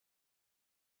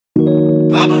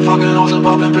I've been fucking hoes and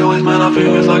popping pills, man, I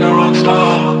feel it's like a rock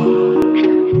star.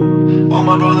 All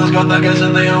my brothers got that gas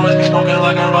and they always be smoking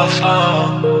like a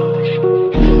Rockstar.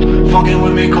 Fucking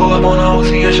with me, call up on a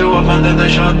OC and show up and then they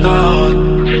shut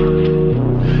down.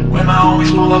 When my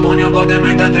homies pull up on your block, they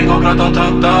make that thing go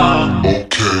grata-ta-ta.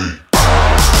 Okay.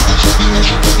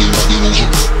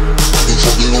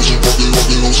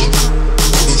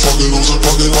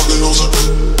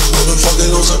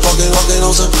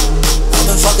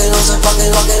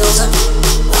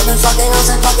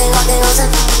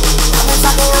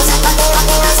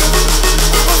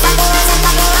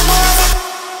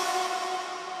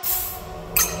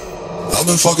 I've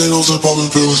been fucking hoes and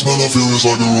popping pills, man, I feel it's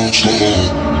like a rockstar.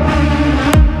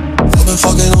 I've been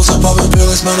fucking hoes and popping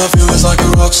pills, man, I feel it's like a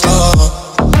rockstar.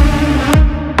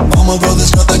 All my brothers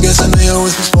got that gas and they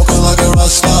always be smoking like a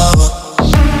rockstar.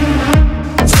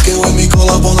 Fucking with me, call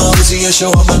up on the Uzi and show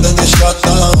up and then they shut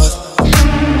down.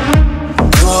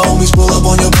 When my homies pull up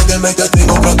on your block, they make that thing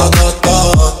go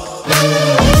grata-ta-ta.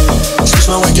 Switch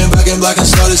my weekend back in black and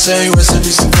started saying rest in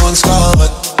peace to Bon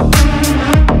Scott.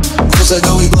 Said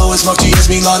that we blowin' smoke, she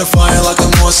hits me light a fire like a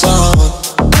Mossad.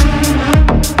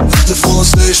 Left it full on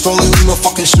stage, probably leave my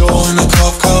fucking show in a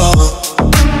cop car.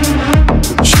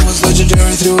 She was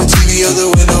legendary through a TV out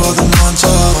the window of the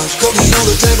montage. Cookie on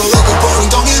the table like a party,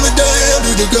 don't give a damn.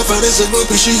 Dude, the girlfriend is a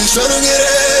groupie, she is tryna get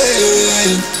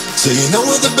in. So you know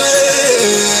with the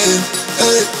band,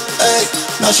 hey, hey.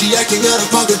 Now she acting out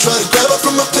of pocket, try to grab her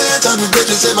from my pants. I'm the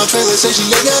bitches in my trailer, say she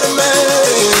ain't got a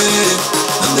man.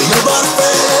 And they all about a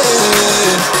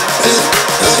friend, hey,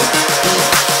 hey.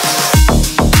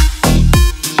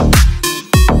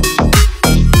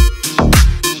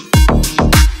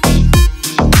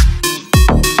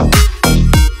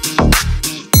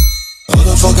 I've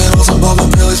been fucking hoes and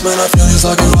popping pills, man, I feel it's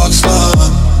like a rockstar.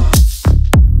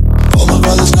 All my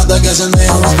brothers got that gas and they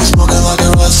always be smoking like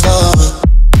a rockstar.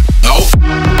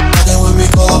 Fucking with me,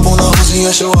 call up on the Uzi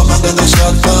and show up and then they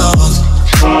shut down.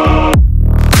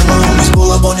 When my homies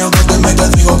pull up on your block, they make that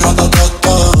thing go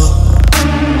grata-ta-ta.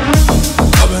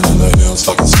 I've been in the hills,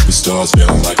 fucking superstars,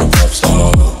 feeling like a pop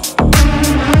star.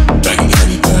 Banging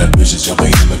any bad bitches,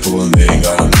 jumping in the pool and they ain't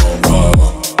got no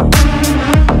more.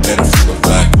 Made her feel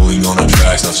black, pulling on the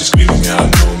tracks, now she's screaming out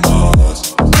no more.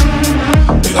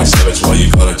 They like savage, why you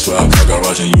got a 12 car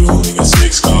garage and you only got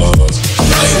 6 cars.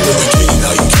 I ain't really kidding,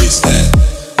 how you kiss that.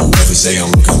 Whoever say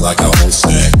I'm looking like a whole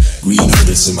stack. Green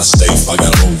hundreds in my safe, I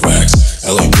got old racks.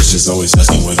 LA bitches always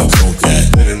asking where the coke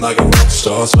at. Living like a rock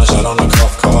star, smash out on the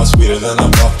cop car. Sweeter than a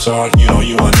Pop-Tart, you know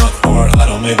you are not hard. I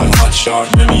don't make a hot shot,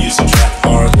 maybe use a track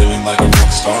hard. Living like a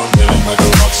rock star, living like a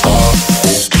rock star.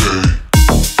 Okay.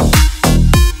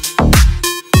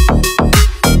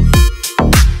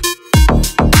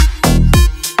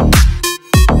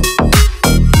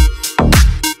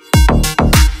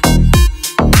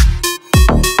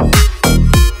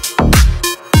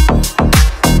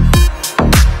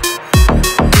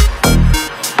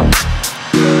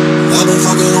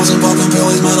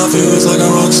 Feels like a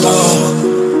rock star.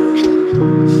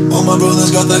 All my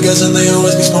brothers got that gas and they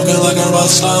always be smoking like a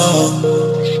Rockstar.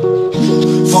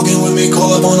 Fucking with me,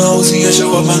 call up on a OC and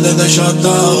show up and then they shut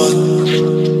down.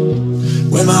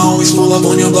 When my homies pull up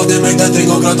on your block, they make that thing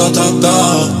go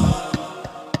grata-ta-ta.